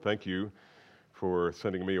Thank you for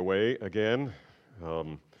sending me away again.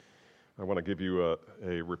 I want to give you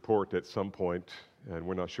a report at some point, and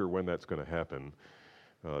we're not sure when that's going to happen.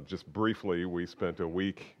 Just briefly, we spent a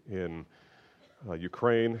week in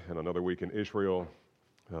Ukraine and another week in Israel.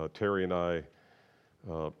 Terry and I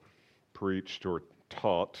preached or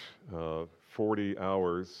taught 40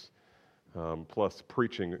 hours plus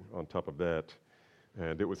preaching on top of that.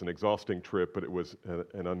 And it was an exhausting trip, but it was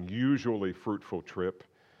an unusually fruitful trip.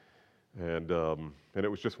 And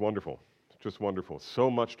it was just wonderful,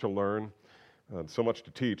 So much to learn, and so much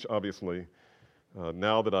to teach, obviously.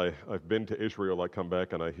 Now that I've been to Israel, I come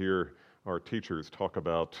back and I hear our teachers talk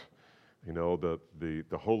about, the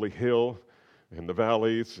holy hill and the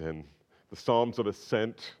valleys and the Psalms of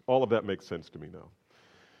Ascent. All of that makes sense to me now.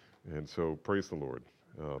 And so praise the Lord.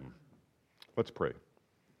 Let's pray.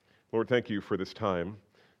 Lord, thank you for this time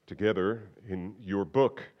together in your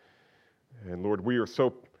book. And Lord, we are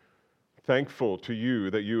so thankful to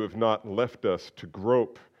you that you have not left us to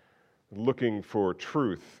grope looking for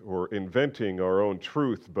truth or inventing our own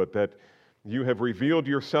truth, but that you have revealed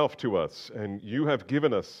yourself to us and you have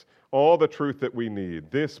given us all the truth that we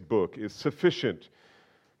need. This book is sufficient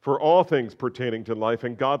for all things pertaining to life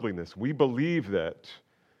and godliness. We believe that.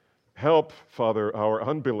 Help, Father, our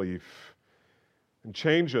unbelief and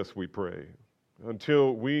change us, we pray,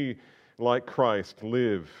 until we, like Christ,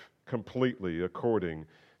 live completely according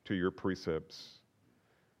to your precepts.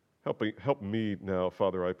 Help me now,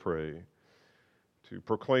 Father, I pray, to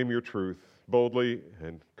proclaim your truth boldly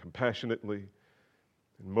and compassionately,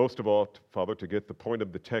 and most of all, Father, to get the point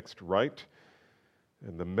of the text right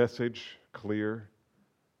and the message clear.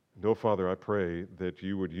 No, Father, I pray that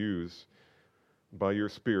you would use, by your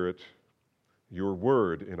Spirit, your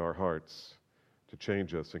word in our hearts to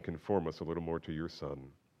change us and conform us a little more to your Son.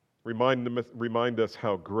 Remind us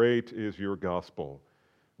how great is your gospel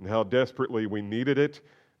and how desperately we needed it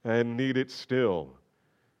and need it still.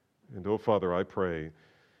 And, oh, Father, I pray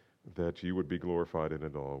that you would be glorified in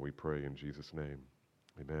it all. We pray in Jesus' name.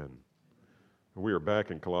 Amen. We are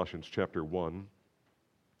back in Colossians chapter 1.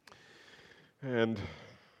 And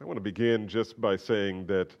I want to begin just by saying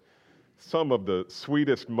that some of the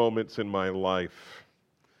sweetest moments in my life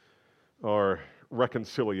are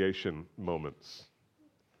reconciliation moments.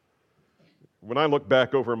 When I look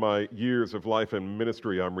back over my years of life and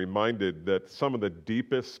ministry, I'm reminded that some of the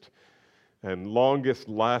deepest and longest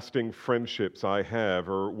lasting friendships I have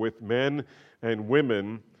are with men and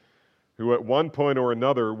women who at one point or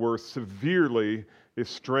another were severely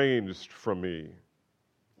estranged from me.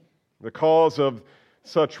 The cause of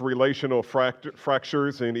such relational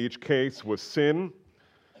fractures in each case was sin,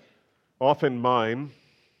 often mine,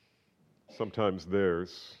 sometimes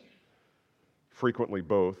theirs, frequently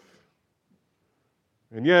both.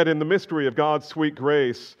 And yet, in the mystery of God's sweet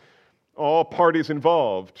grace, all parties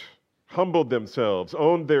involved humbled themselves,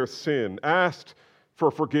 owned their sin, asked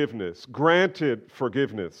for forgiveness, granted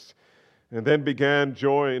forgiveness, and then began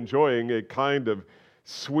enjoying a kind of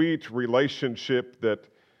sweet relationship that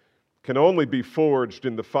can only be forged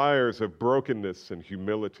in the fires of brokenness and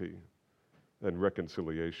humility and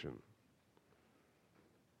reconciliation.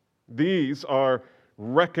 These are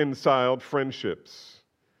reconciled friendships.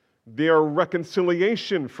 They are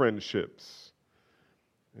reconciliation friendships.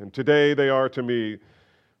 And today they are, to me,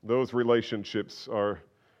 those relationships are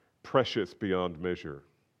precious beyond measure.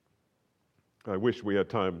 I wish we had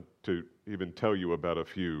time to even tell you about a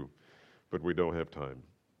few, but we don't have time.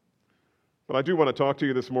 But I do want to talk to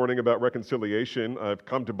you this morning about reconciliation. I've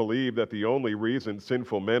come to believe that the only reason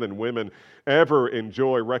sinful men and women ever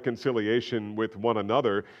enjoy reconciliation with one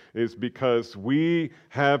another is because we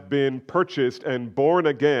have been purchased and born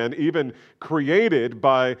again, even created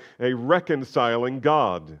by a reconciling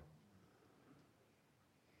God.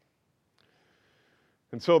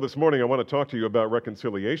 And so this morning I want to talk to you about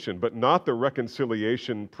reconciliation, but not the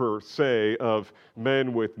reconciliation per se of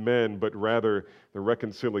men with men, but rather the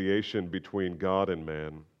reconciliation between God and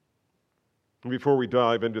man. Before we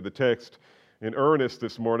dive into the text in earnest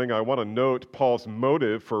this morning, I want to note Paul's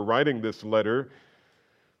motive for writing this letter.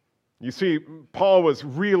 You see, Paul was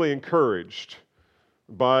really encouraged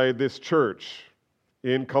by this church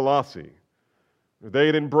in Colossae. They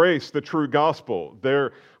had embraced the true gospel.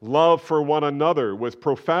 Their love for one another was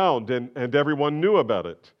profound, and everyone knew about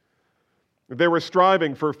it. They were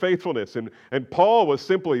striving for faithfulness, and Paul was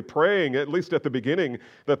simply praying, at least at the beginning,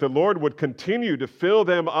 that the Lord would continue to fill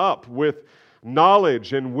them up with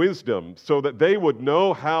knowledge and wisdom so that they would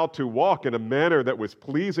know how to walk in a manner that was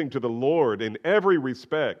pleasing to the Lord in every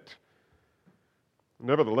respect.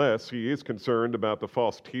 Nevertheless, he is concerned about the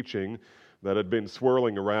false teaching that had been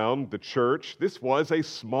swirling around the church. This was a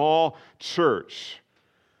small church.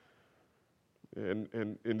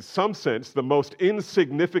 And in some sense, the most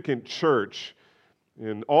insignificant church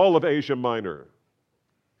in all of Asia Minor.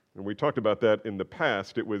 And we talked about that in the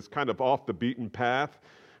past. It was kind of off the beaten path.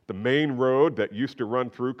 The main road that used to run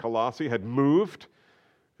through Colossae had moved,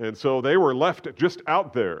 and so they were left just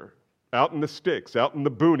out there, out in the sticks, out in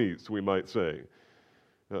the boonies, we might say.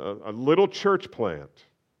 A little church plant.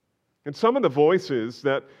 And some of the voices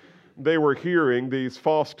that they were hearing, these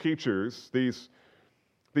false teachers, these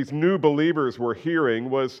new believers were hearing,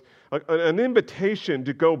 was an invitation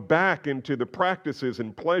to go back into the practices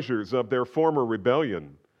and pleasures of their former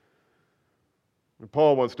rebellion. And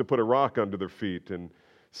Paul wants to put a rock under their feet and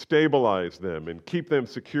stabilize them and keep them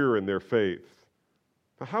secure in their faith.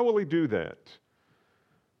 But how will he do that?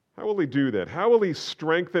 How will he do that? How will he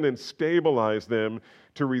strengthen and stabilize them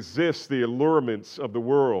to resist the allurements of the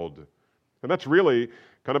world? And that's really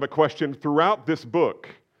kind of a question throughout this book,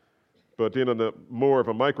 but in a more of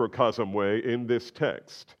a microcosm way in this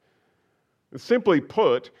text. Simply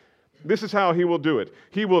put, this is how he will do it.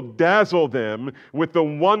 He will dazzle them with the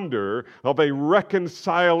wonder of a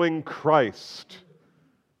reconciling Christ.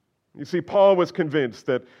 You see, Paul was convinced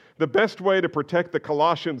that the best way to protect the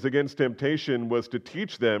Colossians against temptation was to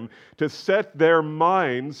teach them to set their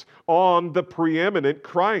minds on the preeminent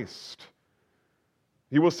Christ.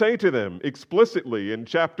 He will say to them explicitly in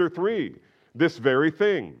chapter 3 this very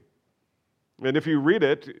thing. And if you read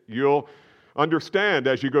it, you'll understand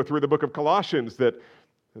as you go through the book of Colossians that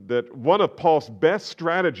one of Paul's best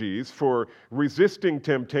strategies for resisting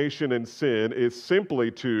temptation and sin is simply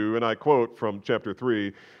to, and I quote from chapter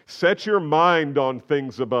 3, set your mind on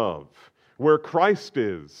things above, where Christ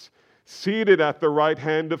is, seated at the right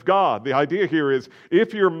hand of God. The idea here is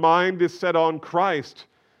if your mind is set on Christ,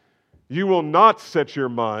 you will not set your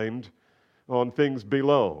mind on things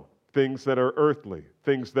below, things that are earthly,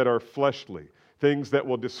 things that are fleshly, things that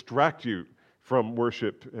will distract you from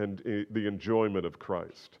worship and the enjoyment of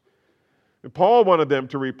Christ. And Paul wanted them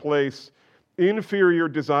to replace inferior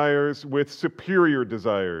desires with superior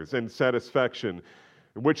desires and satisfaction,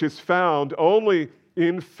 which is found only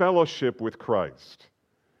in fellowship with Christ.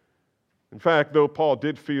 In fact, though Paul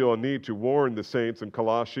did feel a need to warn the saints in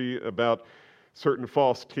Colossae about certain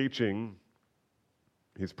false teaching,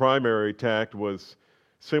 his primary tact was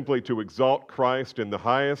simply to exalt Christ to the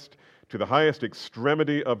highest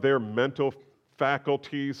extremity of their mental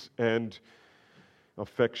faculties and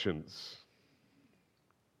affections.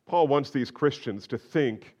 Paul wants these Christians to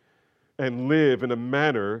think and live in a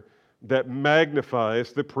manner that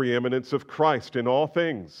magnifies the preeminence of Christ in all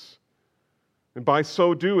things. And by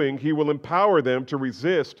so doing, he will empower them to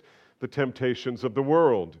resist the temptations of the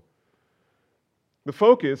world. The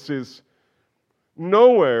focus is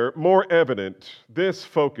nowhere more evident. This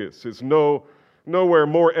focus is nowhere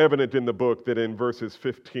more evident in the book than in verses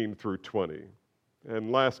 15 through 20.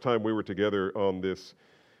 And last time we were together in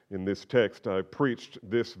this text, I preached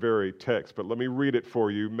this very text, but let me read it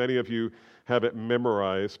for you. Many of you have it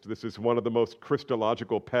memorized. This is one of the most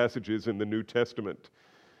Christological passages in the New Testament.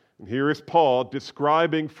 And here is Paul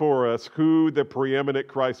describing for us who the preeminent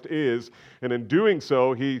Christ is, and in doing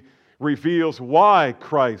so, he reveals why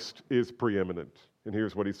Christ is preeminent. And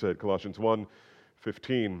here's what he said, Colossians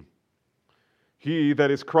 1:15. He,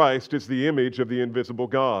 that is Christ, is the image of the invisible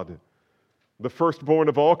God, the firstborn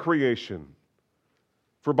of all creation.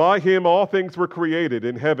 For by him all things were created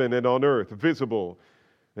in heaven and on earth, visible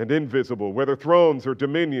and invisible, whether thrones or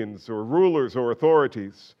dominions or rulers or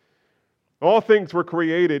authorities. All things were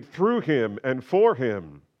created through him and for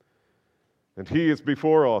him. And he is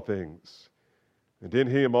before all things, and in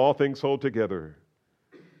him all things hold together.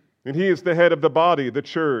 And he is the head of the body, the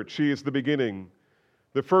church. He is the beginning,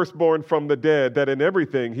 the firstborn from the dead, that in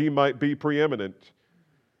everything he might be preeminent.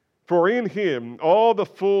 For in him all the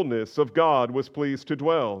fullness of God was pleased to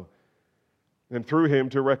dwell, and through him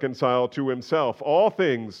to reconcile to himself all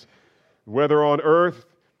things, whether on earth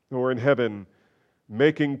or in heaven,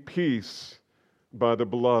 making peace by the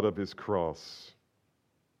blood of his cross.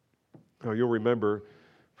 Now you'll remember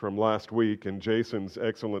from last week in Jason's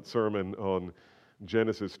excellent sermon on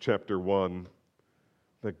Genesis chapter 1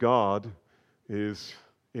 that God is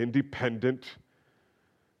independent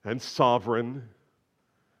and sovereign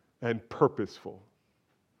and purposeful.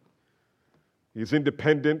 He's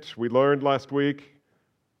independent, we learned last week,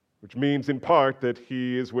 which means in part that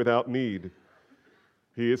he is without need.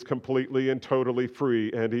 He is completely and totally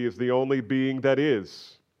free, and he is the only being that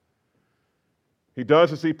is. He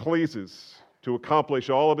does as he pleases to accomplish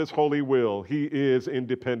all of his holy will. He is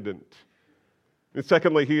independent. And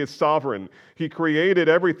secondly, he is sovereign. He created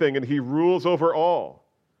everything and he rules over all.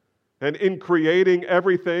 And in creating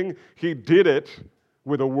everything, he did it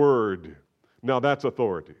with a word. Now that's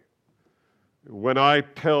authority. When I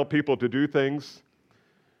tell people to do things,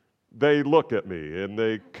 they look at me and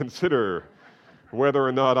they consider whether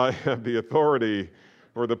or not I have the authority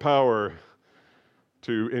or the power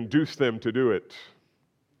to induce them to do it.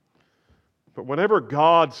 But whenever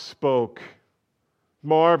God spoke,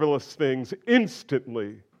 marvelous things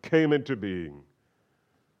instantly came into being.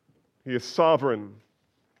 He is sovereign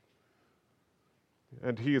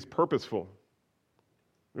and he is purposeful.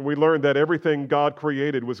 And we learned that everything God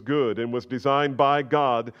created was good and was designed by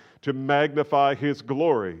God to magnify his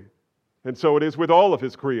glory. And so it is with all of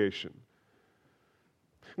his creation.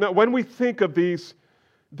 Now, when we think of these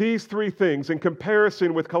three things in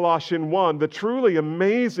comparison with Colossians 1, the truly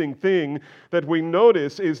amazing thing that we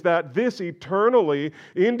notice is that this eternally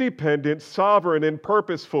independent, sovereign, and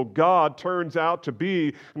purposeful God turns out to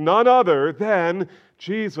be none other than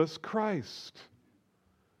Jesus Christ.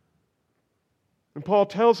 And Paul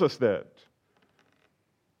tells us that.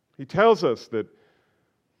 He tells us that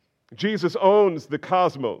Jesus owns the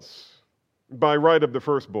cosmos by right of the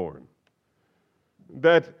firstborn.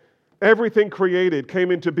 That everything created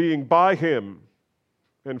came into being by him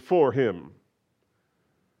and for him.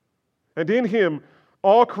 And in him,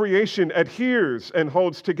 all creation adheres and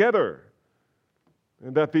holds together.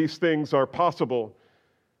 And that these things are possible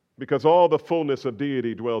because all the fullness of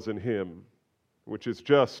deity dwells in him, which is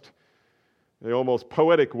just an almost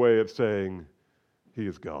poetic way of saying he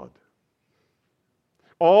is God.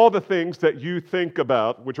 All the things that you think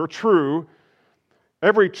about, which are true,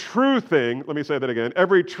 every true thing, let me say that again,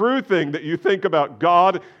 every true thing that you think about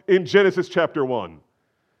God in Genesis chapter 1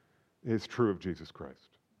 is true of Jesus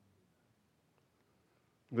Christ.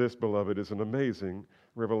 This, beloved, is an amazing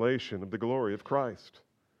revelation of the glory of Christ.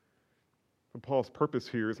 And Paul's purpose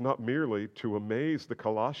here is not merely to amaze the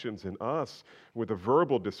Colossians and us with a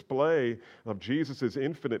verbal display of Jesus'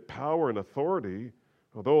 infinite power and authority,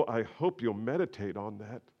 although I hope you'll meditate on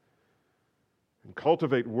that and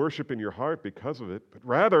cultivate worship in your heart because of it. But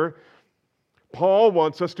rather, Paul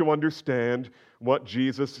wants us to understand what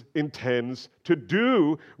Jesus intends to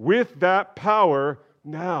do with that power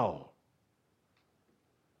now.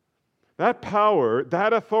 That power,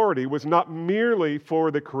 that authority was not merely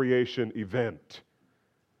for the creation event.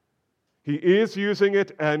 He is using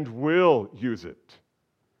it and will use it.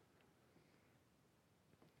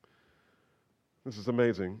 This is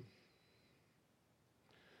amazing.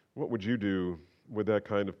 What would you do with that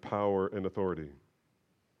kind of power and authority?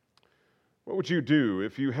 What would you do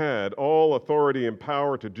if you had all authority and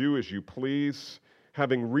power to do as you please,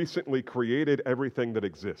 having recently created everything that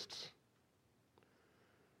exists?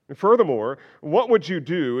 And furthermore, what would you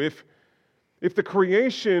do if the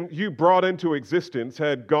creation you brought into existence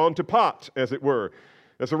had gone to pot, as it were,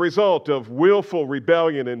 as a result of willful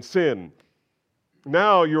rebellion and sin?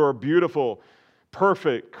 Now your beautiful,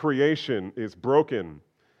 perfect creation is broken,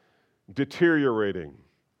 deteriorating,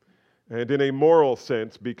 and in a moral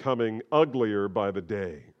sense becoming uglier by the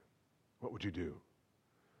day. What would you do?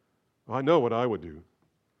 I know what I would do.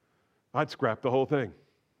 I'd scrap the whole thing.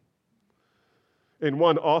 In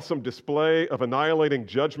one awesome display of annihilating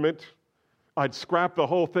judgment, I'd scrap the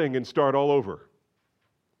whole thing and start all over.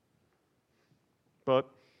 But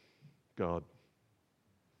God,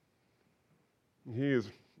 He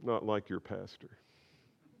is not like your pastor.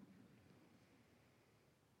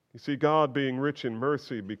 You see, God, being rich in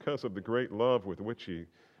mercy because of the great love with which He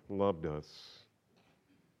loved us,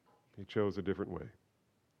 He chose a different way.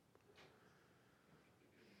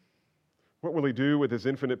 What will He do with His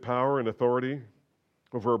infinite power and authority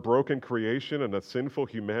over a broken creation and a sinful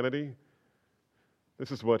humanity?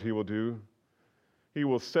 This is what He will do. He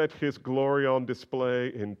will set His glory on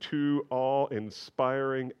display in two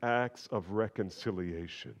awe-inspiring acts of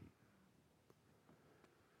reconciliation.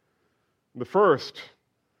 The first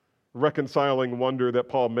reconciling wonder that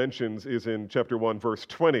Paul mentions is in chapter 1, verse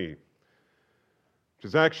 20, which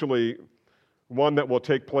is actually one that will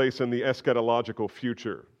take place in the eschatological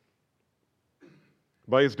future.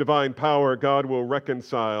 By His divine power, God will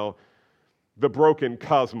reconcile the broken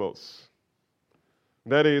cosmos.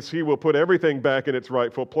 That is, He will put everything back in its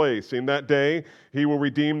rightful place. In that day, He will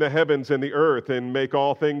redeem the heavens and the earth and make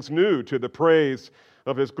all things new to the praise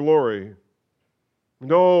of His glory.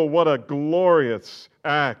 No, what a glorious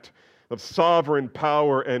act of sovereign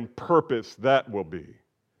power and purpose that will be.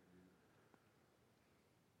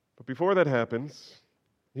 But before that happens,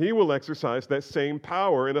 He will exercise that same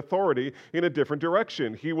power and authority in a different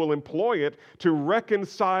direction. He will employ it to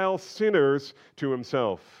reconcile sinners to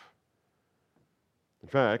Himself. In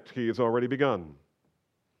fact, he has already begun,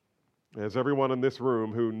 as everyone in this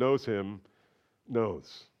room who knows him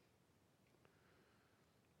knows.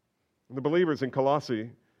 And the believers in Colossae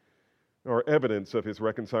are evidence of his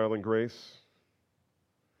reconciling grace.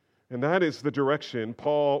 And that is the direction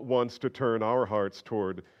Paul wants to turn our hearts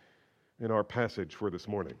toward in our passage for this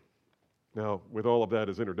morning. Now, with all of that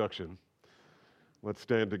as introduction, let's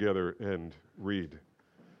stand together and read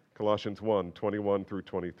Colossians 1, 21 through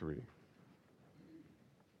 23.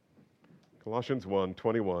 Colossians 1,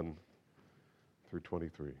 21 through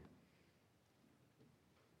 23.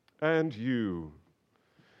 And you,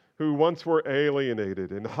 who once were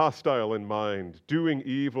alienated and hostile in mind, doing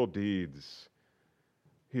evil deeds,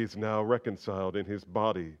 he is now reconciled in his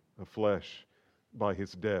body of flesh by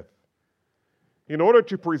his death, in order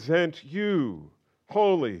to present you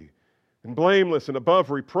holy and blameless and above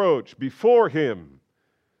reproach before him,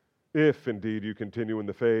 if indeed you continue in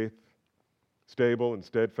the faith, stable and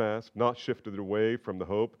steadfast, not shifted away from the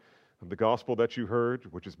hope of the gospel that you heard,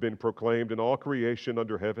 which has been proclaimed in all creation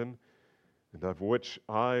under heaven, and of which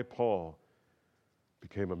I, Paul,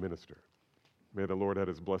 became a minister. May the Lord add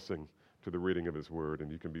his blessing to the reading of his word,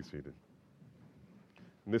 and you can be seated.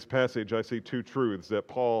 In this passage, I see two truths that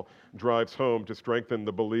Paul drives home to strengthen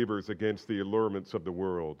the believers against the allurements of the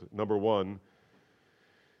world. Number one,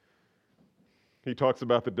 he talks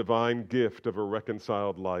about the divine gift of a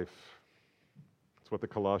reconciled life. That's what the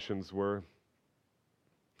Colossians were.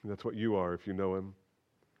 And that's what you are if you know him.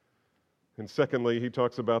 And secondly, he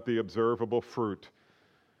talks about the observable fruit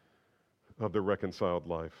of the reconciled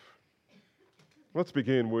life. Let's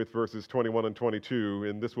begin with verses 21 and 22,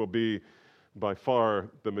 and this will be by far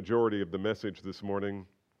the majority of the message this morning.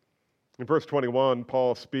 In verse 21,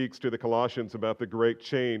 Paul speaks to the Colossians about the great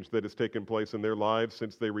change that has taken place in their lives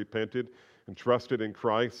since they repented and trusted in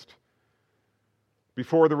Christ.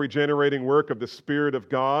 Before the regenerating work of the Spirit of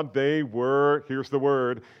God, they were, here's the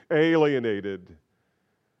word, alienated.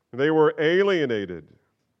 They were alienated.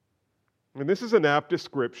 And this is an apt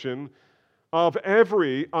description of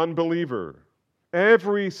every unbeliever,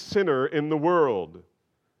 every sinner in the world.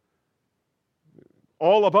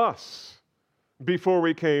 All of us, before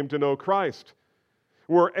we came to know Christ,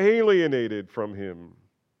 were alienated from him.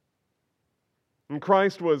 And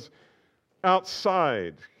Christ was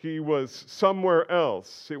outside. He was somewhere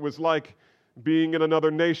else. It was like being in another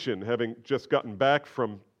nation, having just gotten back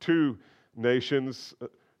from two nations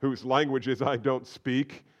whose languages I don't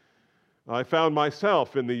speak. I found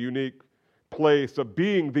myself in the unique place of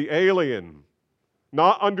being the alien,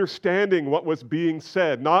 not understanding what was being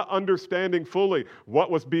said, not understanding fully what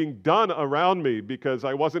was being done around me, because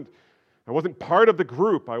I wasn't part of the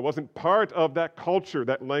group. I wasn't part of that culture,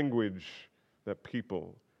 that language, that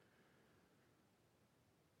people.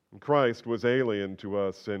 And Christ was alien to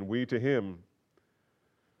us, and we to him.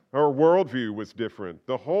 Our worldview was different.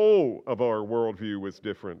 The whole of our worldview was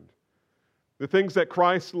different. The things that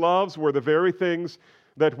Christ loves were the very things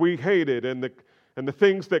that we hated, and the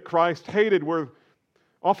things that Christ hated were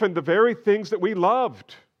often the very things that we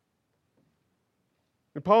loved.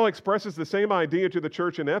 And Paul expresses the same idea to the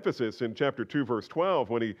church in Ephesus in chapter 2, verse 12,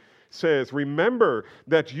 when he says, "Remember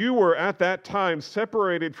that you were at that time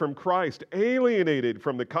separated from Christ, alienated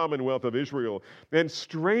from the commonwealth of Israel, and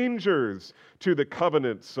strangers to the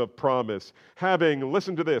covenants of promise, having,"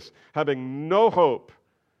 listen to this, "having no hope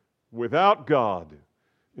without God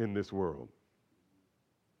in this world."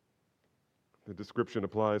 The description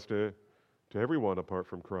applies to everyone apart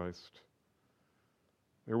from Christ.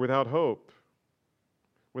 They're without hope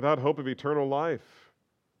of eternal life,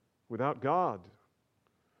 without God.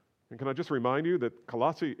 And can I just remind you that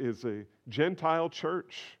Colossae is a Gentile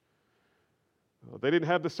church. They didn't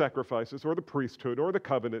have the sacrifices or the priesthood or the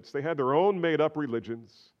covenants. They had their own made-up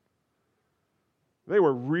religions. They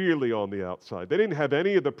were really on the outside. They didn't have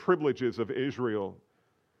any of the privileges of Israel.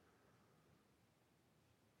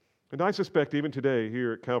 And I suspect even today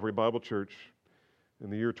here at Calvary Bible Church in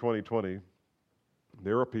the year 2020,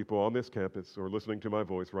 there are people on this campus or listening to my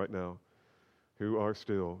voice right now who are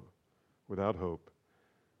still without hope,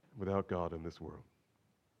 without God in this world.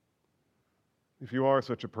 If you are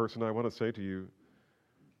such a person, I want to say to you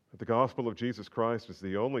that the gospel of Jesus Christ is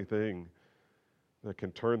the only thing that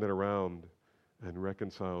can turn that around and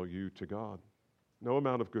reconcile you to God. No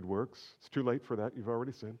amount of good works. It's too late for that. You've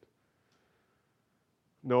already sinned.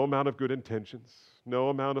 No amount of good intentions. No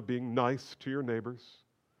amount of being nice to your neighbors,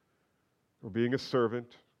 or being a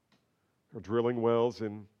servant, or drilling wells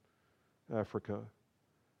in Africa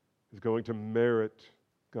is going to merit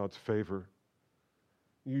God's favor.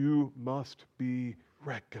 You must be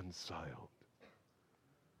reconciled.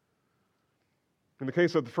 In the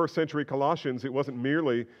case of the first century Colossians, it wasn't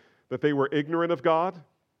merely that they were ignorant of God,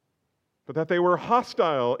 but that they were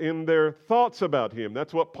hostile in their thoughts about Him.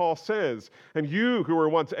 That's what Paul says. And you who were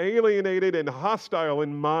once alienated and hostile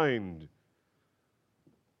in mind.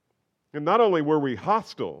 And not only were we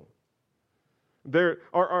hostile,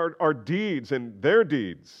 our deeds and their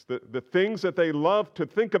deeds, the things that they loved to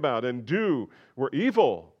think about and do, were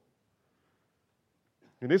evil.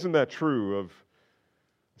 And isn't that true of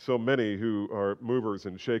so many who are movers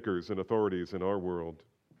and shakers and authorities in our world?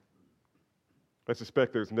 I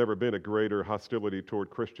suspect there's never been a greater hostility toward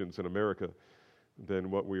Christians in America than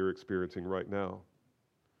what we are experiencing right now.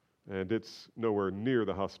 And it's nowhere near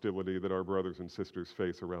the hostility that our brothers and sisters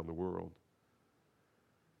face around the world.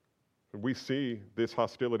 And we see this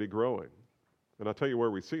hostility growing. And I'll tell you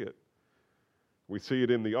where we see it. We see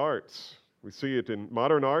it in the arts. We see it in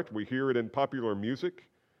modern art. We hear it in popular music.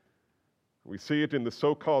 We see it in the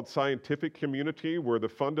so-called scientific community, where the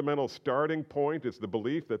fundamental starting point is the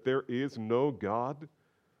belief that there is no God.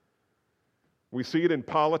 We see it in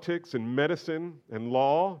politics and medicine and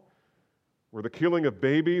law, where the killing of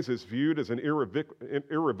babies is viewed as an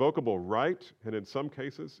irrevocable right, and in some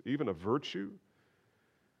cases, even a virtue.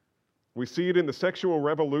 We see it in the sexual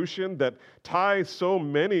revolution that ties so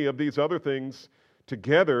many of these other things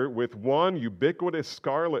together with one ubiquitous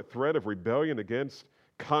scarlet thread of rebellion against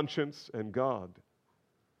conscience and God.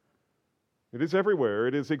 It is everywhere.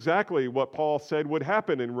 It is exactly what Paul said would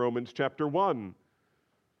happen in Romans chapter 1.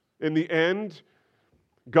 In the end,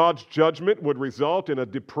 God's judgment would result in a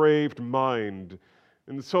depraved mind,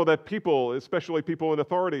 and so that people, especially people in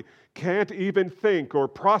authority, can't even think or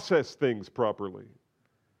process things properly.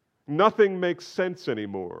 Nothing makes sense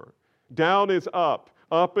anymore. Down is up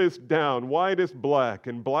is down, white is black,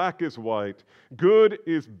 and black is white. Good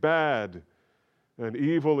is bad, and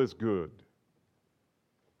evil is good.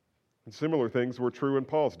 And similar things were true in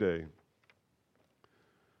Paul's day.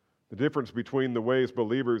 The difference between the ways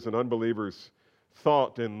believers and unbelievers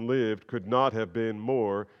thought and lived could not have been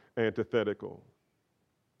more antithetical.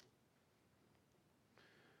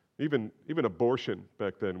 Even abortion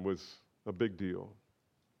back then was a big deal.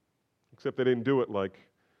 Except they didn't do it like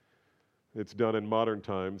it's done in modern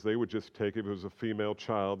times. They would just take, if it was a female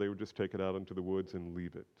child, they would just take it out into the woods and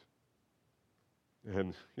leave it.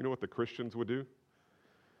 And you know what the Christians would do?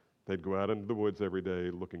 They'd go out into the woods every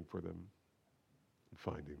day looking for them and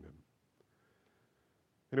finding them.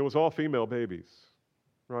 And it was all female babies,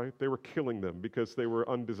 right? They were killing them because they were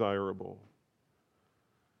undesirable.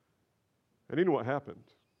 And you know what happened?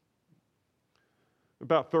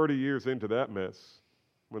 About 30 years into that mess,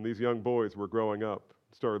 when these young boys were growing up,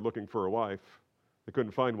 started looking for a wife, they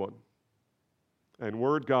couldn't find one. And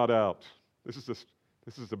word got out. This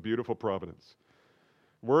is a beautiful providence.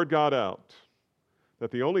 Word got out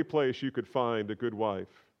that the only place you could find a good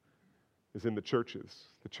wife is in the churches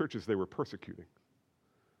they were persecuting.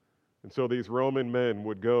 And so these Roman men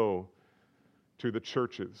would go to the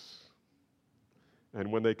churches,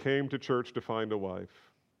 and when they came to church to find a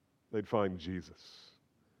wife, they'd find Jesus.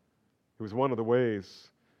 It was one of the ways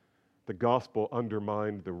the gospel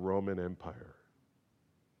undermined the Roman Empire.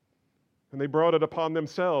 And they brought it upon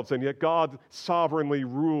themselves, and yet God sovereignly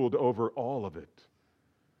ruled over all of it.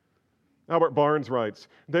 Albert Barnes writes,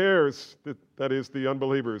 theirs, that is the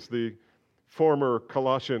unbelievers, the former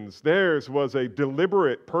Colossians, theirs was a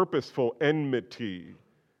deliberate, purposeful enmity.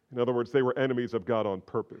 In other words, they were enemies of God on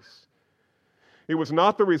purpose. It was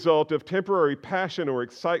not the result of temporary passion or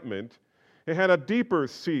excitement. It had a deeper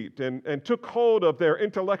seat and took hold of their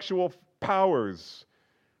intellectual powers.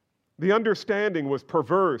 The understanding was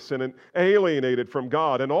perverse and alienated from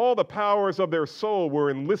God, and all the powers of their soul were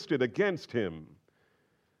enlisted against Him.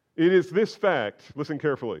 It is this fact, listen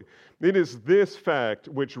carefully, it is this fact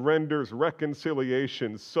which renders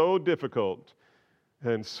reconciliation so difficult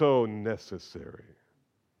and so necessary.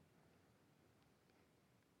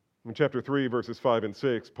 In chapter 3, verses 5 and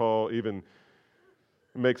 6, Paul even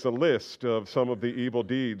makes a list of some of the evil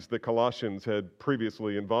deeds the Colossians had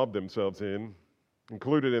previously involved themselves in.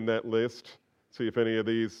 Included in that list, see if any of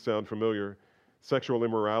these sound familiar: sexual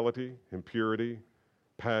immorality, impurity,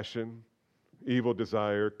 passion, evil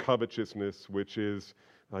desire, covetousness, which is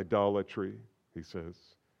idolatry, he says.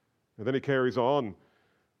 And then he carries on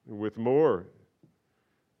with more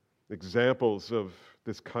examples of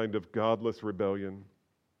this kind of godless rebellion.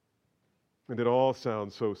 And it all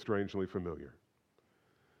sounds so strangely familiar.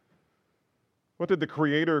 What did the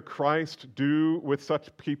Creator Christ do with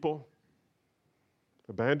such people?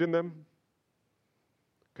 Abandon them?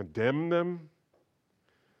 Condemn them?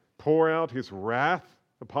 Pour out His wrath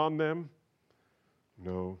upon them?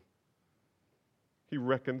 No. He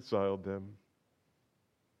reconciled them.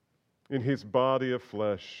 in his body of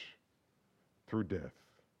flesh through death.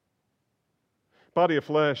 Body of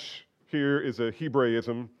flesh here is a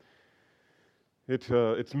Hebraism.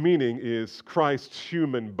 Its meaning is Christ's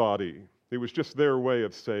human body. It was just their way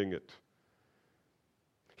of saying it.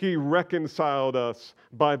 He reconciled us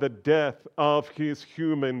by the death of his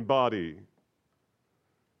human body.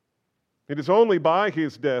 It is only by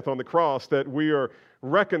his death on the cross that we are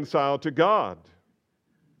reconciled to God.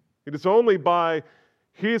 It is only by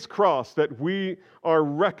his cross that we are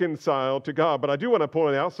reconciled to God. But I do want to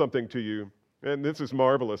point out something to you, and this is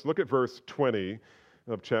marvelous. Look at verse 20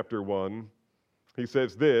 of chapter 1. He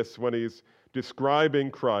says this when he's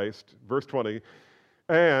describing Christ, verse 20,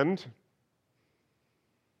 and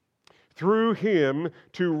through him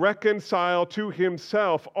to reconcile to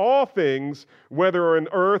himself all things, whether in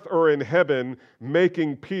earth or in heaven,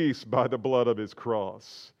 making peace by the blood of his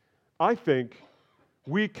cross. I think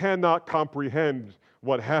we cannot comprehend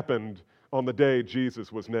what happened on the day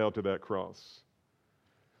Jesus was nailed to that cross.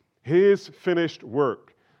 His finished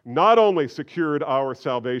work not only secured our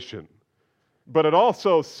salvation, but it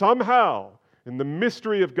also somehow, in the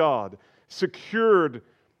mystery of God, secured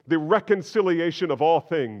the reconciliation of all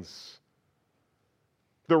things,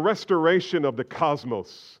 the restoration of the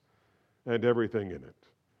cosmos and everything in it.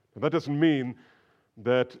 Now, that doesn't mean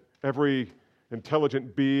that every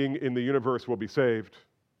intelligent being in the universe will be saved.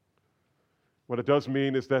 What it does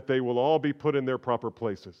mean is that they will all be put in their proper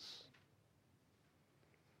places.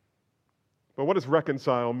 But what does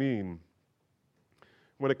reconcile mean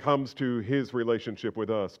when it comes to his relationship with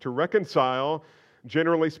us? To reconcile,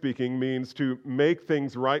 generally speaking, means to make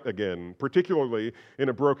things right again, particularly in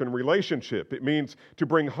a broken relationship. It means to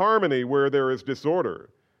bring harmony where there is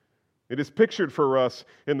disorder. It is pictured for us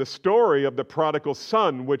in the story of the prodigal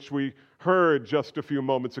son, which we heard just a few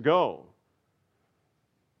moments ago.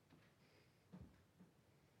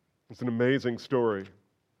 It's an amazing story,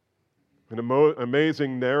 an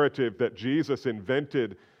amazing narrative that Jesus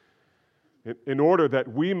invented in order that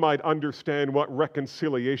we might understand what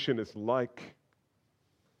reconciliation is like.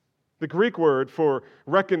 The Greek word for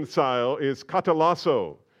reconcile is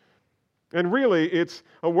katalasso. And really, it's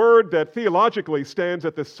a word that theologically stands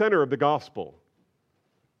at the center of the gospel.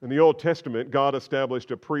 In the Old Testament, God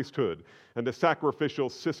established a priesthood and a sacrificial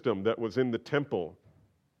system that was in the temple.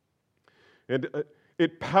 And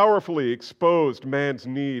it powerfully exposed man's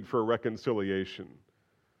need for reconciliation.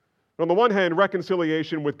 On the one hand,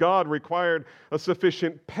 reconciliation with God required a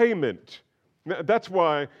sufficient payment. That's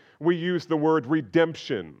why we use the word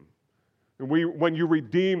redemption. When you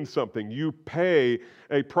redeem something, you pay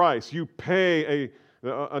a price. You pay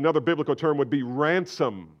another biblical term would be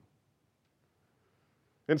ransom.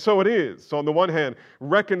 And so it is. On the one hand,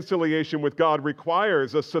 reconciliation with God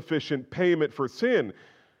requires a sufficient payment for sin.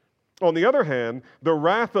 On the other hand, the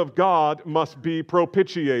wrath of God must be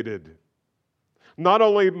propitiated. Not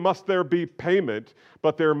only must there be payment,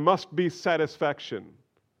 but there must be satisfaction.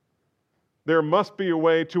 There must be a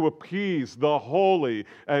way to appease the holy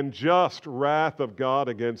and just wrath of God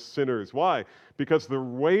against sinners. Why? Because the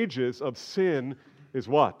wages of sin is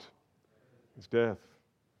what? It's death.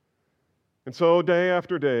 And so day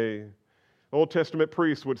after day, Old Testament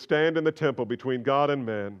priests would stand in the temple between God and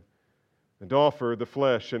man and offer the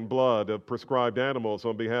flesh and blood of prescribed animals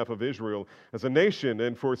on behalf of Israel as a nation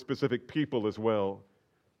and for specific people as well.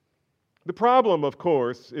 The problem, of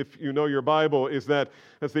course, if you know your Bible, is that,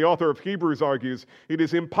 as the author of Hebrews argues, it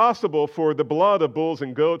is impossible for the blood of bulls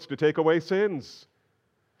and goats to take away sins.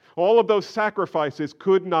 All of those sacrifices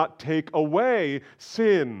could not take away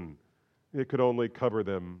sin. It could only cover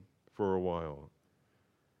them for a while.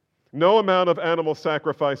 No amount of animal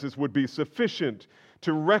sacrifices would be sufficient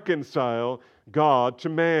to reconcile God to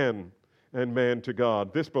man and man to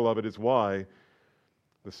God. This, beloved, is why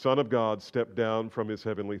the Son of God stepped down from his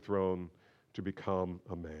heavenly throne to become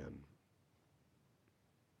a man.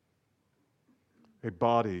 A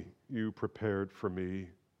body you prepared for me,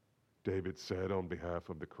 David said on behalf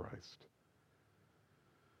of the Christ.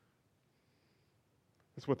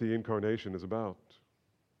 That's what the incarnation is about.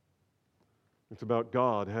 It's about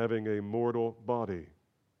God having a mortal body.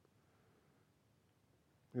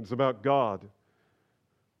 It's about God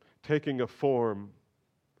taking a form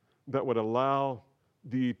that would allow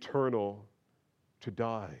the eternal to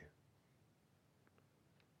die.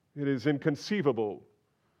 It is inconceivable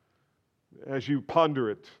as you ponder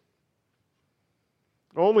it.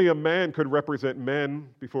 Only a man could represent men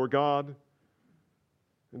before God,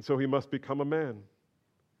 and so he must become a man.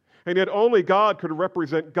 And yet only God could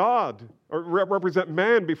represent God, or represent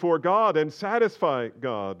man before God and satisfy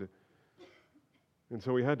God. And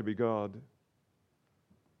so he had to be God.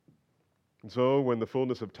 And so when the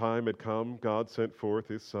fullness of time had come, God sent forth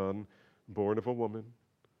his Son, born of a woman,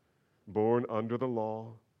 born under the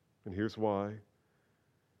law, and here's why: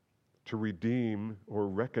 to redeem or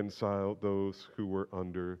reconcile those who were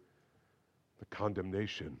under the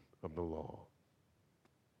condemnation of the law.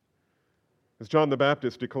 As John the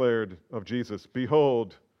Baptist declared of Jesus,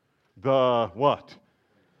 behold, the what?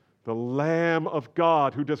 The Lamb of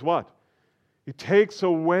God who does what? He takes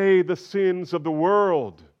away the sins of the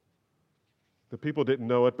world. The people didn't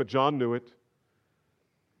know it, but John knew it.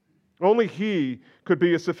 Only he could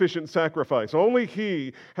be a sufficient sacrifice. Only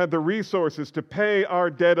he had the resources to pay our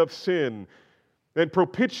debt of sin and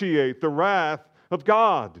propitiate the wrath of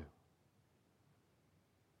God.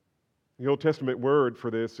 The Old Testament word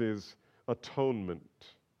for this is atonement.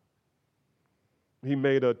 He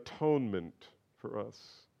made atonement for us.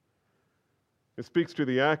 It speaks to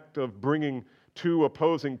the act of bringing two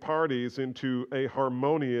opposing parties into a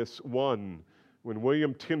harmonious one. When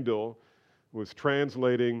William Tyndale was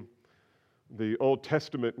translating the Old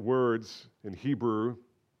Testament words in Hebrew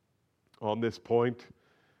on this point,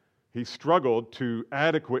 he struggled to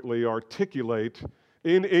adequately articulate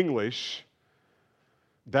in English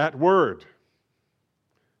that word.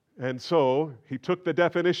 And so he took the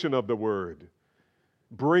definition of the word,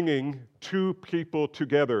 bringing two people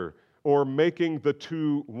together or making the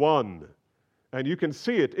two one. And you can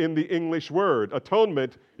see it in the English word.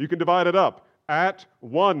 Atonement, you can divide it up. At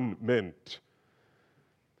one meant.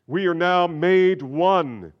 We are now made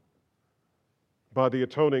one by the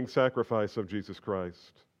atoning sacrifice of Jesus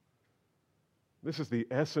Christ. This is the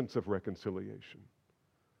essence of reconciliation.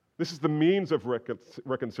 This is the means of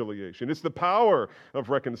reconciliation. It's the power of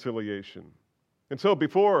reconciliation. And so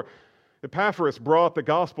before Epaphras brought the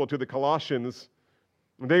gospel to the Colossians,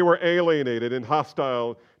 they were alienated and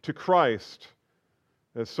hostile to Christ,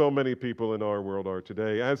 as so many people in our world are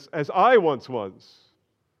today, as I once was.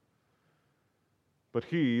 But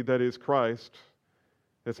he, that is Christ,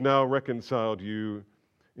 has now reconciled you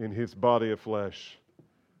in his body of flesh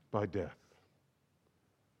by death.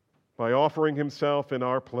 By offering himself in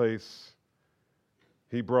our place,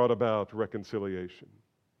 he brought about reconciliation.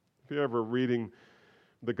 If you're ever reading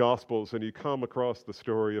the Gospels and you come across the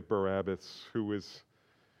story of Barabbas, who was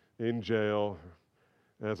in jail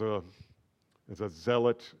as a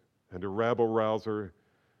zealot and a rabble-rouser,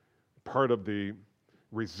 part of the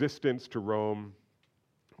resistance to Rome,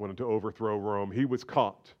 wanted to overthrow Rome. He was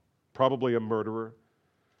caught, probably a murderer.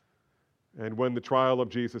 And when the trial of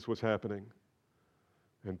Jesus was happening,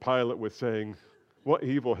 and Pilate was saying, "What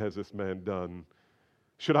evil has this man done?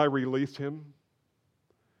 Should I release him?"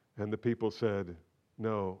 And the people said,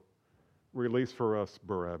 "No, release for us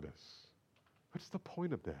Barabbas." What's the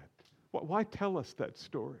point of that? Why tell us that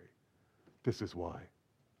story? This is why.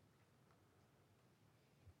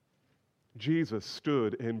 Jesus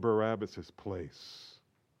stood in Barabbas' place.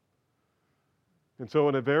 And so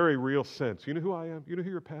in a very real sense, you know who I am? You know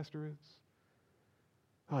who your pastor is?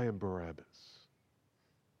 I am Barabbas.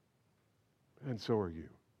 And so are you.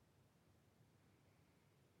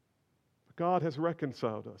 God has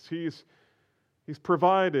reconciled us. He's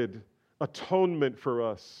provided atonement for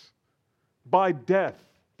us by death,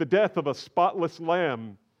 the death of a spotless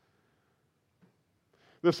lamb,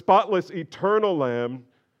 the spotless eternal lamb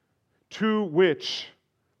to which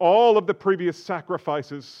all of the previous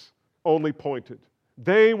sacrifices only pointed.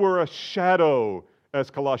 They were a shadow, as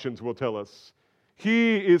Colossians will tell us.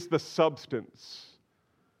 He is the substance.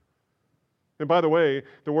 And by the way,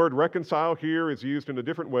 the word reconcile here is used in a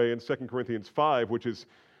different way in 2 Corinthians 5, which is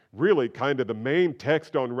really kind of the main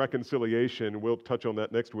text on reconciliation. We'll touch on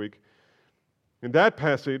that next week. In that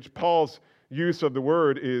passage, Paul's use of the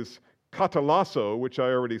word is katalasso, which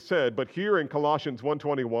I already said, but here in Colossians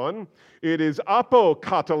 1:21, it is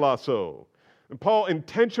apokatalasso. And Paul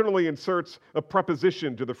intentionally inserts a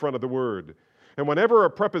preposition to the front of the word. And whenever a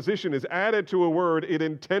preposition is added to a word, it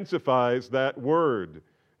intensifies that word.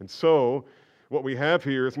 And so, what we have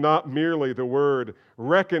here is not merely the word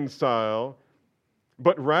reconcile,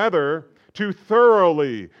 but rather to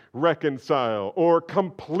thoroughly reconcile, or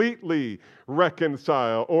completely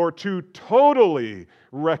reconcile, or to totally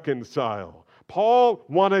reconcile. Paul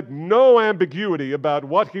wanted no ambiguity about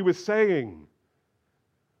what he was saying.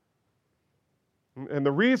 And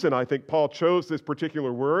the reason I think Paul chose this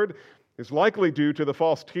particular word is likely due to the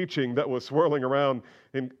false teaching that was swirling around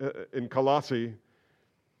in Colossae,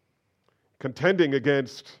 contending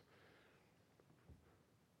against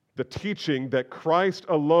the teaching that Christ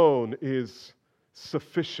alone is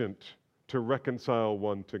sufficient to reconcile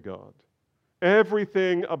one to God.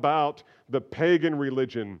 Everything about the pagan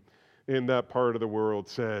religion in that part of the world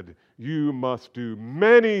said, you must do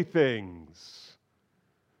many things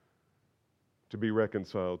to be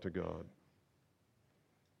reconciled to God.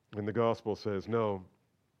 And the gospel says, no,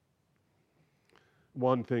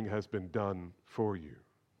 one thing has been done for you.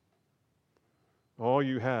 All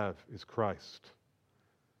you have is Christ.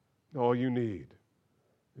 All you need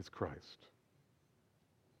is Christ.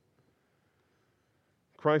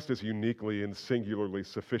 Christ is uniquely and singularly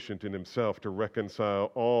sufficient in himself to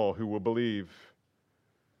reconcile all who will believe.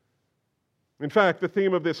 In fact, the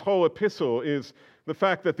theme of this whole epistle is the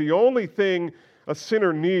fact that the only thing a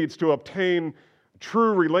sinner needs to obtain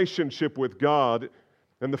true relationship with God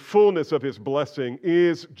and the fullness of his blessing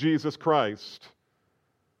is Jesus Christ.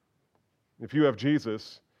 If you have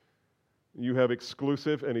Jesus, you have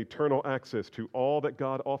exclusive and eternal access to all that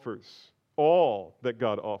God offers. All that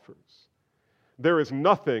God offers. There is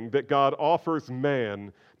nothing that God offers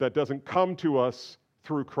man that doesn't come to us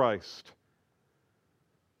through Christ.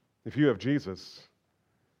 If you have Jesus,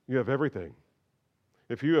 you have everything.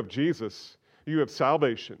 If you have Jesus, you have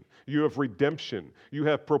salvation, you have redemption, you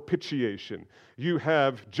have propitiation, you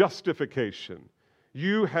have justification,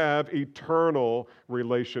 you have eternal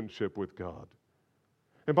relationship with God.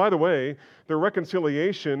 And by the way, the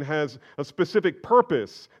reconciliation has a specific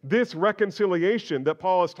purpose. This reconciliation that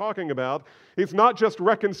Paul is talking about is not just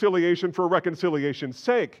reconciliation for reconciliation's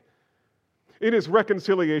sake. It is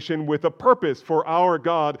reconciliation with a purpose, for our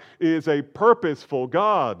God is a purposeful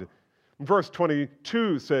God. Verse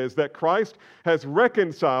 22 says that Christ has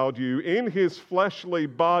reconciled you in his fleshly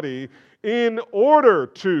body in order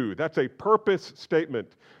to, that's a purpose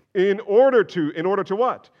statement, in order to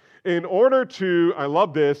what? In order to, I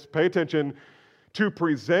love this, pay attention, to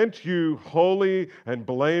present you holy and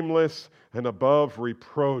blameless and above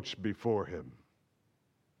reproach before him.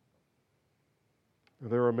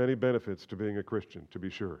 There are many benefits to being a Christian, to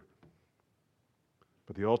be sure.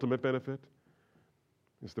 But the ultimate benefit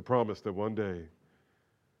is the promise that one day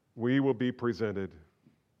we will be presented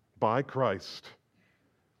by Christ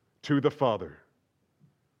to the Father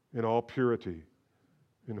in all purity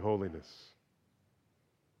and holiness.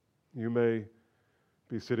 You may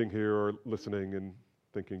be sitting here or listening and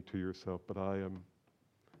thinking to yourself, but I'm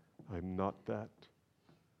not that.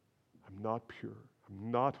 I'm not pure. I'm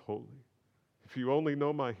not holy. If you only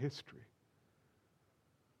know my history.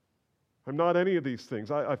 I'm not any of these things.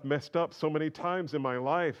 I've messed up so many times in my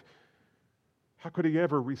life. How could he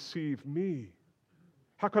ever receive me?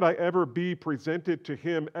 How could I ever be presented to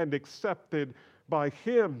him and accepted by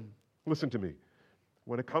him? Listen to me.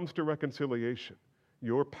 When it comes to reconciliation,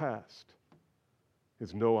 your past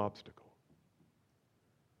is no obstacle,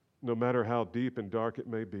 no matter how deep and dark it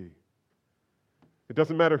may be. It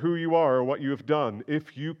doesn't matter who you are or what you have done.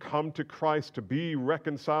 If you come to Christ to be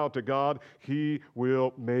reconciled to God, he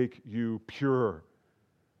will make you pure.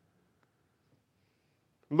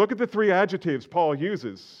 Look at the three adjectives Paul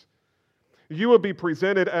uses. You will be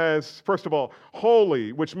presented as, first of all,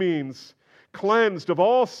 holy, which means cleansed of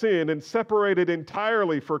all sin and separated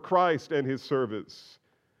entirely for Christ and his service.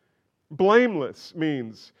 Blameless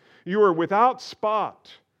means you are without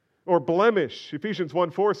spot or blemish. Ephesians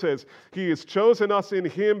 1:4 says, he has chosen us in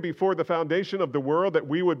him before the foundation of the world that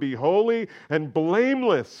we would be holy and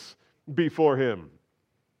blameless before him.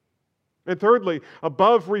 And thirdly,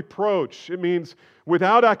 above reproach. It means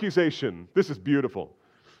without accusation. This is beautiful.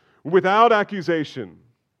 Without accusation.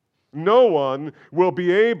 No one will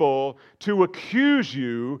be able to accuse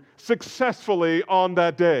you successfully on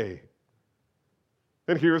that day.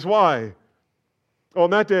 And here's why. On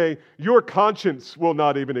that day, your conscience will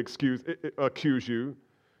not even accuse you.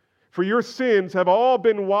 For your sins have all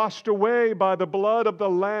been washed away by the blood of the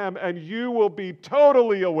Lamb, and you will be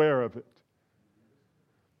totally aware of it.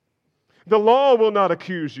 The law will not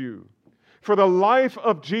accuse you, for the life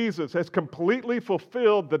of Jesus has completely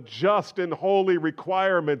fulfilled the just and holy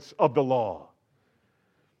requirements of the law.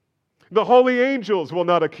 The holy angels will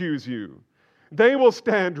not accuse you. They will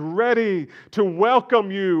stand ready to welcome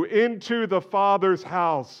you into the Father's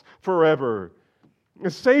house forever.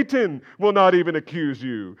 Satan will not even accuse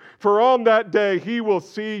you, for on that day he will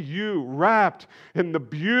see you wrapped in the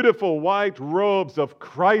beautiful white robes of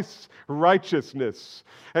Christ's righteousness.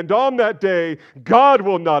 And on that day, God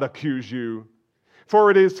will not accuse you, for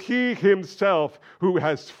it is he himself who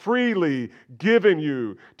has freely given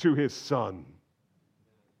you to his Son.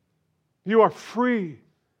 You are free.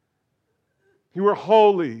 You are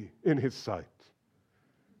holy in his sight.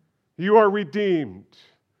 You are redeemed.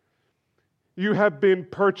 You have been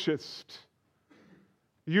purchased.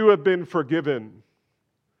 You have been forgiven.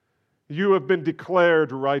 You have been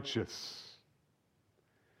declared righteous.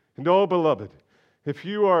 And oh, beloved, If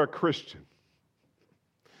you are a Christian,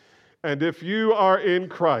 and if you are in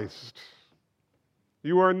Christ,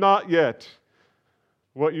 you are not yet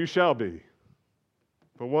what you shall be.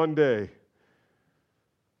 But one day,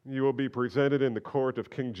 you will be presented in the court of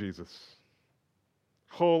King Jesus,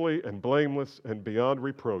 holy and blameless and beyond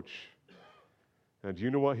reproach. And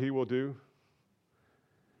you know what he will do?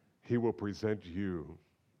 He will present you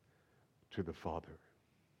to the Father.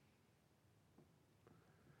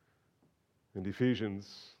 In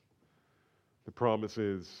Ephesians, the promise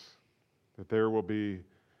is that there will be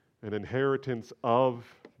an inheritance of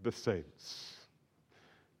the saints.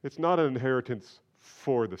 It's not an inheritance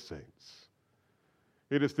for the saints.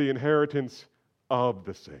 It is the inheritance of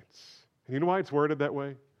the saints. And you know why it's worded that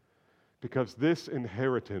way? Because this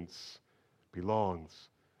inheritance belongs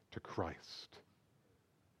to Christ.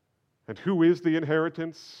 And who is the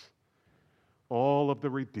inheritance? All of the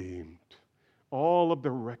redeemed, all of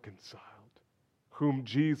the reconciled, whom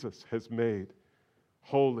Jesus has made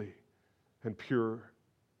holy and pure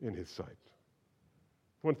in his sight.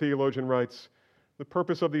 One theologian writes, the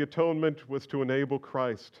purpose of the atonement was to enable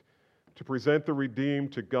Christ to present the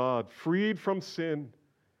redeemed to God, freed from sin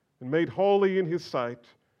and made holy in his sight.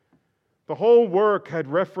 The whole work had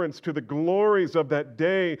reference to the glories of that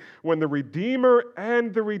day when the Redeemer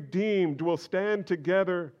and the redeemed will stand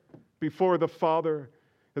together before the Father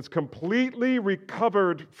as completely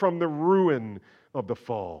recovered from the ruin of the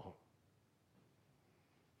fall.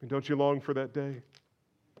 And don't you long for that day?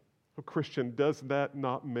 Oh, Christian, does that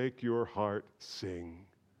not make your heart sing?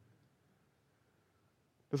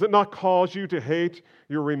 Does it not cause you to hate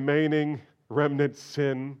your remaining remnant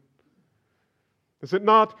sin? Does it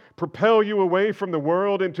not propel you away from the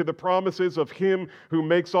world into the promises of Him who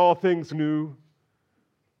makes all things new?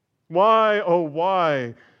 Why, oh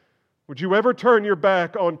why, would you ever turn your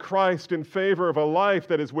back on Christ in favor of a life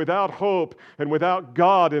that is without hope and without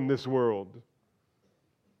God in this world?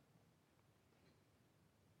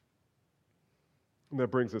 And that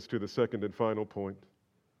brings us to the second and final point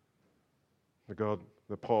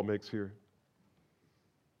that Paul makes here.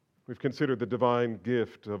 We've considered the divine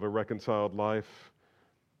gift of a reconciled life,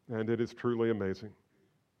 and it is truly amazing.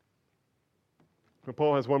 But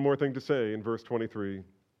Paul has one more thing to say in verse 23,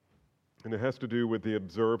 and it has to do with the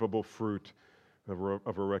observable fruit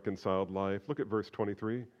of a reconciled life. Look at verse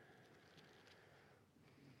 23.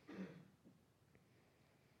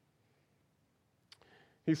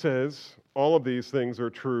 He says, all of these things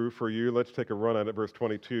are true for you. Let's take a run at it. Verse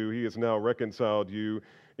 22, he has now reconciled you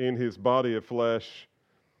in his body of flesh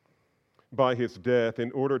by his death in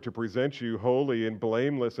order to present you holy and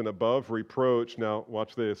blameless and above reproach. Now,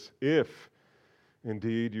 watch this. If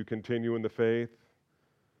indeed you continue in the faith,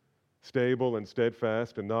 stable and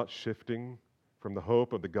steadfast and not shifting from the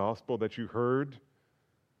hope of the gospel that you heard,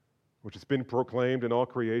 which has been proclaimed in all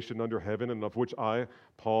creation under heaven and of which I,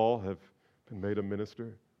 Paul, have been made a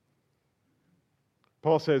minister.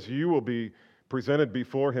 Paul says you will be presented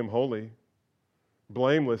before him holy,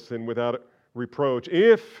 blameless, and without reproach,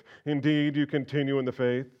 if indeed you continue in the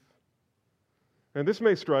faith. And this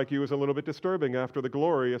may strike you as a little bit disturbing after the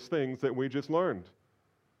glorious things that we just learned.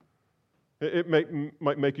 It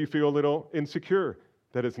might make you feel a little insecure.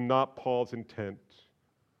 That is not Paul's intent.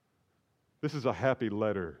 This is a happy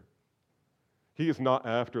letter. He is not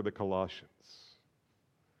after the Colossians.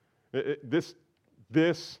 This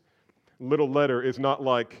little letter is not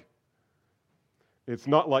like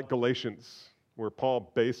Galatians, where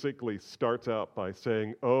Paul basically starts out by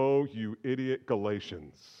saying, "Oh, you idiot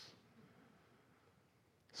Galatians."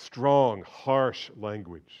 Strong, harsh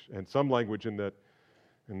language, and some language in that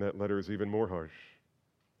letter is even more harsh.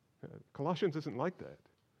 Colossians isn't like that.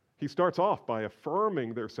 He starts off by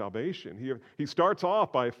affirming their salvation. He starts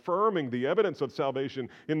off by affirming the evidence of salvation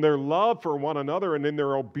in their love for one another and in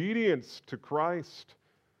their obedience to Christ.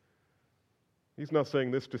 He's not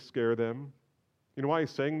saying this to scare them. You know why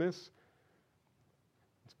he's saying this?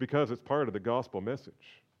 It's because it's part of the gospel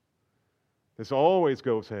message. This always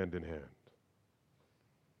goes hand in hand.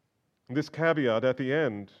 And this caveat at the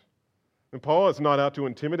end, and Paul is not out to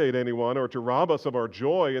intimidate anyone or to rob us of our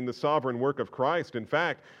joy in the sovereign work of Christ. In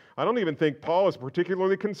fact, I don't even think Paul is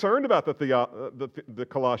particularly concerned about the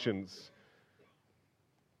Colossians.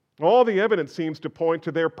 All the evidence seems to point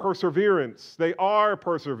to their perseverance. They are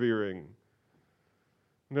persevering.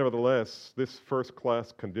 Nevertheless, this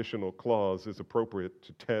first-class conditional clause is appropriate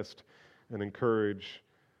to test and encourage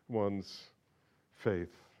one's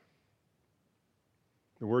faith.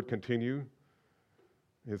 The word continue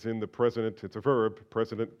is in the present, it's a verb,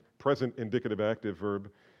 present indicative active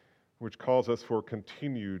verb, which calls us for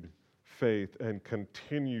continued faith and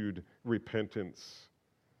continued repentance.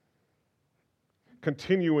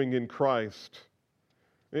 continuing in Christ.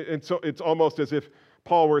 And so it's almost as if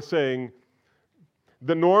Paul were saying,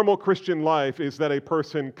 the normal Christian life is that a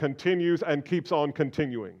person continues and keeps on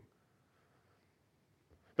continuing.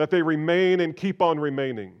 That they remain and keep on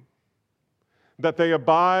remaining. That they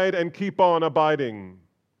abide and keep on abiding.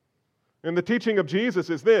 And the teaching of Jesus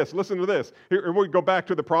is this. Listen to this. Here we go back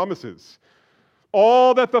to the promises.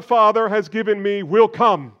 All that the Father has given me will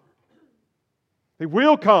come. They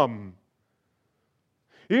will come.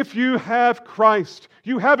 If you have Christ,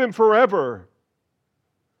 you have Him forever.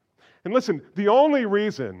 And listen, the only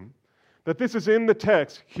reason that this is in the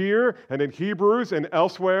text here and in Hebrews and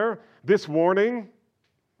elsewhere, this warning,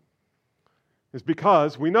 is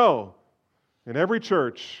because we know in every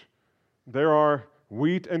church there are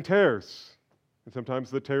wheat and tares. And sometimes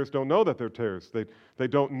the tares don't know that they're tares. They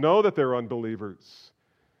don't know that they're unbelievers.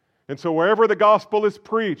 And so wherever the gospel is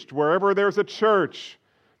preached, wherever there's a church,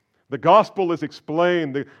 the gospel is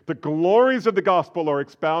explained. The glories of the gospel are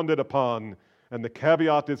expounded upon. And the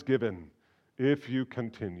caveat is given, if you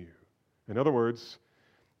continue. In other words,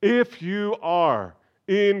 if you are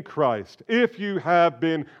in Christ, if you have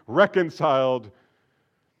been reconciled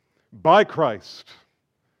by Christ,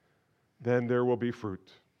 then there will be fruit.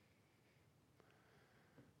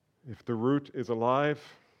 If the root is alive,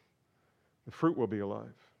 the fruit will be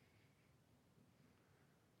alive.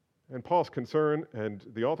 And Paul's concern, and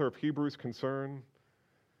the author of Hebrews' concern,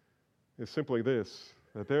 is simply this,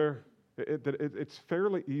 that it's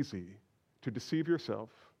fairly easy to deceive yourself,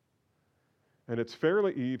 and it's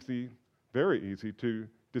fairly easy, very easy, to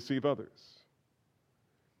deceive others.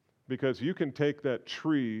 Because you can take that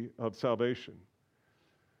tree of salvation,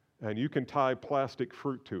 and you can tie plastic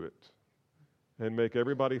fruit to it, and make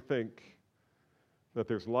everybody think that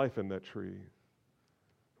there's life in that tree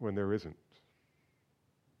when there isn't.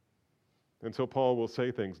 And so Paul will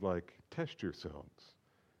say things like, test yourselves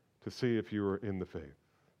to see if you are in the faith.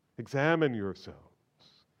 Examine yourselves.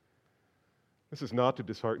 This is not to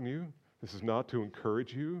dishearten you. This is not to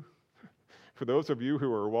encourage you. For those of you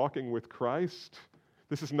who are walking with Christ,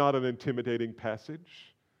 this is not an intimidating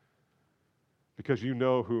passage because you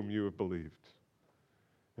know whom you have believed.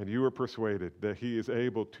 And you are persuaded that He is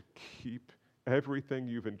able to keep everything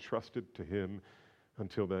you've entrusted to Him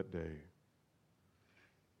until that day.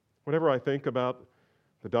 Whenever I think about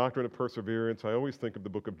the doctrine of perseverance, I always think of the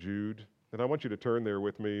book of Jude. And I want you to turn there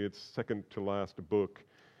with me. It's second to last book,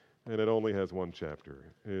 and it only has one chapter.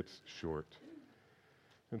 It's short.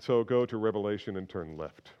 And so go to Revelation and turn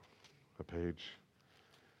left a page.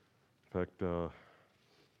 In fact, there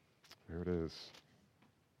it is.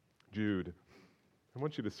 Jude. I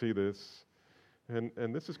want you to see this.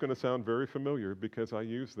 And this is going to sound very familiar because I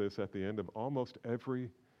use this at the end of almost every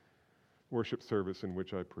worship service in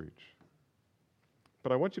which I preach.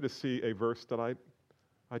 But I want you to see a verse that I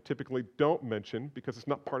typically don't mention because it's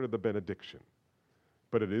not part of the benediction,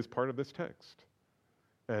 but it is part of this text.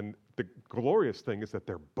 And the glorious thing is that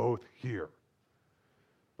they're both here.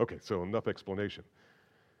 Okay, so enough explanation.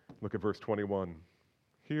 Look at verse 21.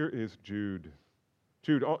 Here is Jude.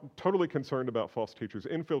 Jude, totally concerned about false teachers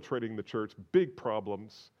infiltrating the church, big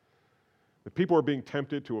problems. The people are being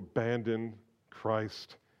tempted to abandon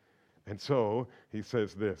Christ. And so he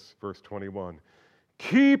says this, verse 21,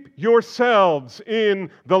 keep yourselves in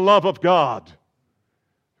the love of God.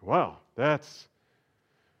 Wow, that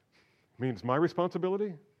means my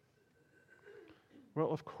responsibility?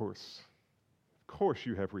 Well, of course. Of course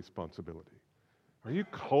you have responsibility. Are you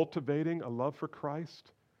cultivating a love for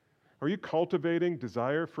Christ? Are you cultivating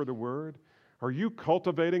desire for the Word? Are you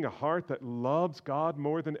cultivating a heart that loves God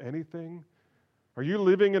more than anything? Are you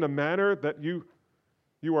living in a manner that you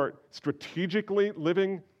are strategically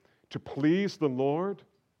living to please the Lord?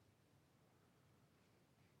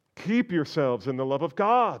 Keep yourselves in the love of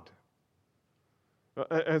God.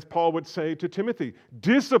 As Paul would say to Timothy,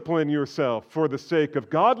 discipline yourself for the sake of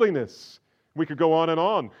godliness. We could go on and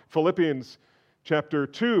on. Philippians chapter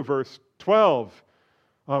 2, verse 12.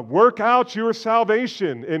 Work out your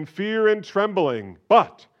salvation in fear and trembling.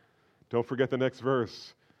 But, don't forget the next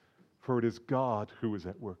verse, for it is God who is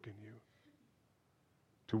at work in you,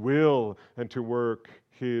 to will and to work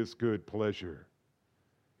His good pleasure.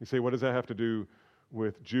 You say, what does that have to do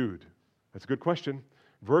with Jude? That's a good question.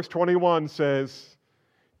 Verse 21 says,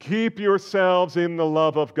 keep yourselves in the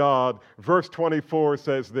love of God. Verse 24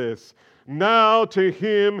 says this, now to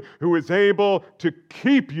Him who is able to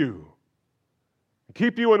keep you.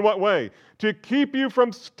 Keep you in what way? To keep you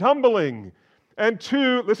from stumbling and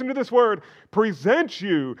to, listen to this word, present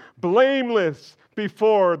you blameless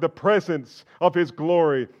before the presence of His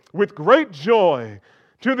glory with great joy.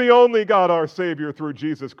 To the only God, our Savior, through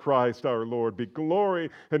Jesus Christ our Lord, be glory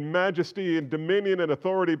and majesty and dominion and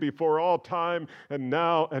authority before all time and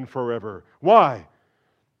now and forever. Why?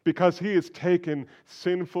 Because He has taken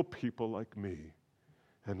sinful people like me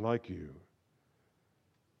and like you,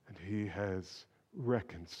 and He has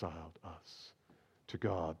reconciled us to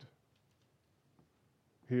God.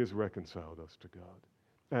 He has reconciled us to God,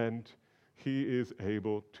 and He is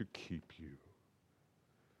able to keep you.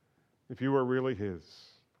 If you are really His,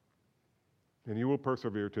 and you will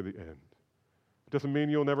persevere to the end. It doesn't mean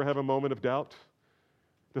you'll never have a moment of doubt.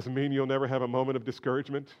 It doesn't mean you'll never have a moment of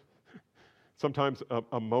discouragement. Sometimes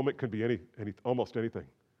a moment can be almost anything.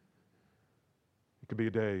 It can be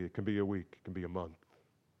a day, it can be a week, it can be a month.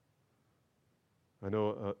 I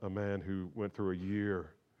know a man who went through a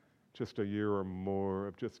year, just a year or more,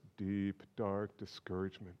 of just deep, dark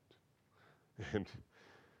discouragement. And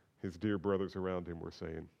his dear brothers around him were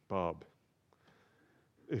saying, Bob,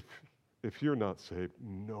 if you're not saved,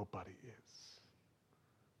 nobody is.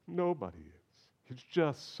 Nobody is. He's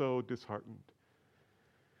just so disheartened.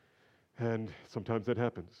 And sometimes that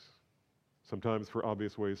happens. Sometimes for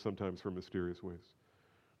obvious ways, sometimes for mysterious ways.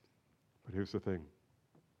 But here's the thing.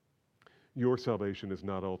 Your salvation is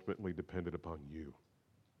not ultimately dependent upon you.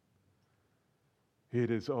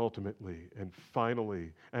 It is ultimately and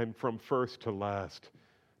finally and from first to last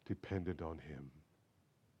dependent on Him.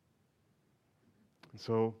 And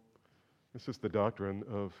so, this is the doctrine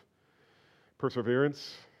of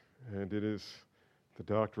perseverance, and it is the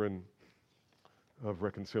doctrine of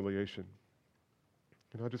reconciliation.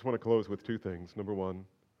 And I just want to close with two things. Number one,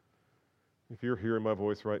 if you're hearing my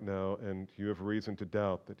voice right now and you have reason to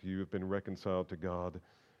doubt that you have been reconciled to God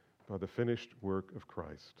by the finished work of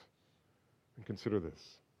Christ, and consider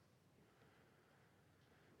this.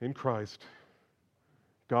 In Christ,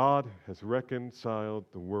 God has reconciled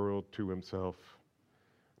the world to Himself,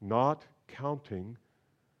 not counting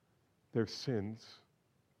their sins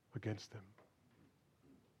against them.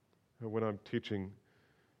 And when I'm teaching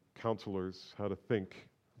counselors how to think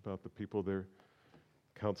about the people they're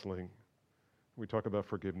counseling, we talk about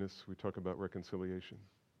forgiveness, we talk about reconciliation.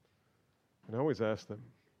 And I always ask them,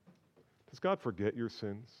 does God forget your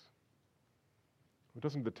sins? Well,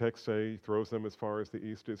 doesn't the text say He throws them as far as the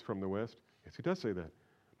east is from the west? Yes, He does say that.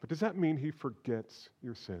 But does that mean He forgets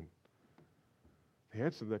your sin? The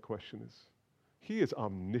answer to that question is, He is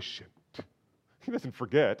omniscient. He doesn't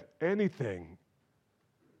forget anything.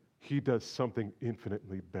 He does something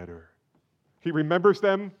infinitely better. He remembers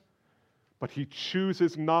them, but He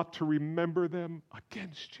chooses not to remember them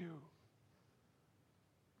against you.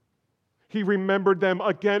 He remembered them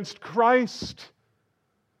against Christ,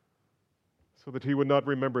 so that He would not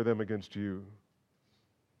remember them against you.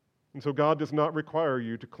 And so God does not require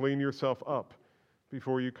you to clean yourself up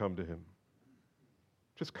before you come to Him.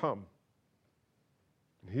 Just come,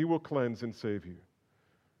 and He will cleanse and save you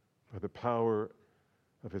by the power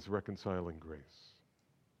of His reconciling grace.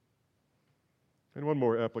 And one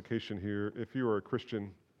more application here. If you are a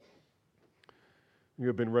Christian, you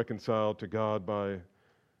have been reconciled to God by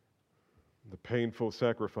the painful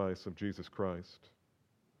sacrifice of Jesus Christ.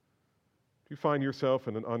 Do you find yourself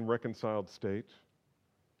in an unreconciled state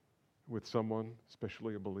with someone,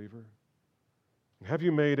 especially a believer? Have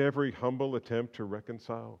you made every humble attempt to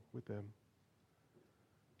reconcile with them?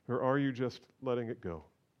 Or are you just letting it go,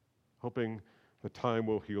 hoping the time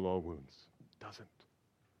will heal all wounds? It doesn't.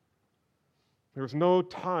 There's no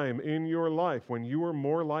time in your life when you are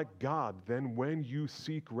more like God than when you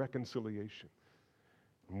seek reconciliation,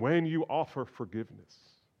 when you offer forgiveness.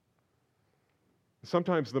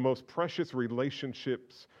 Sometimes the most precious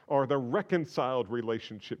relationships are the reconciled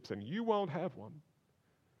relationships, and you won't have one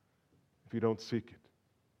if you don't seek it.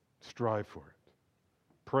 Strive for it.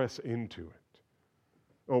 Press into it.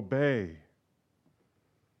 Obey.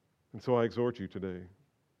 And so I exhort you today,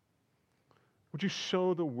 would you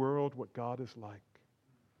show the world what God is like?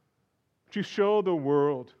 Would you show the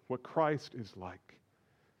world what Christ is like?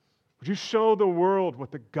 Would you show the world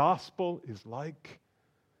what the gospel is like?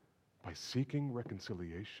 By seeking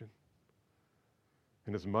reconciliation.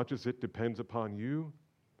 And as much as it depends upon you,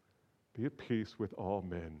 be at peace with all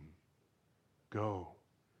men. Go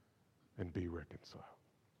and be reconciled.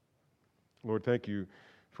 Lord, thank you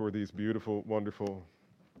for these beautiful, wonderful,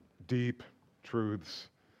 deep truths.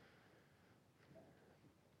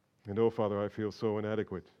 And oh, Father, I feel so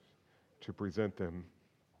inadequate to present them.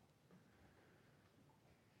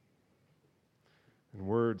 And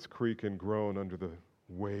words creak and groan under the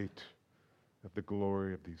weight of the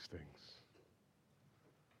glory of these things.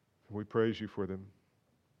 And we praise you for them.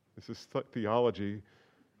 This is theology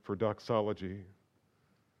for doxology.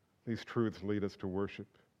 These truths lead us to worship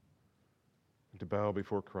and to bow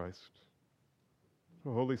before Christ.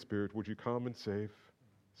 Oh, Holy Spirit, would you come and save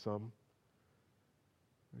some?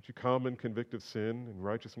 Would you come and convict of sin and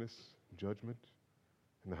righteousness and judgment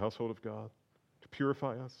in the household of God, to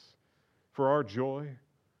purify us for our joy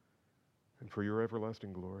and for your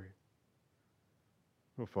everlasting glory?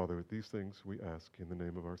 Oh, Father, these things we ask in the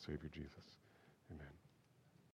name of our Savior Jesus. Amen.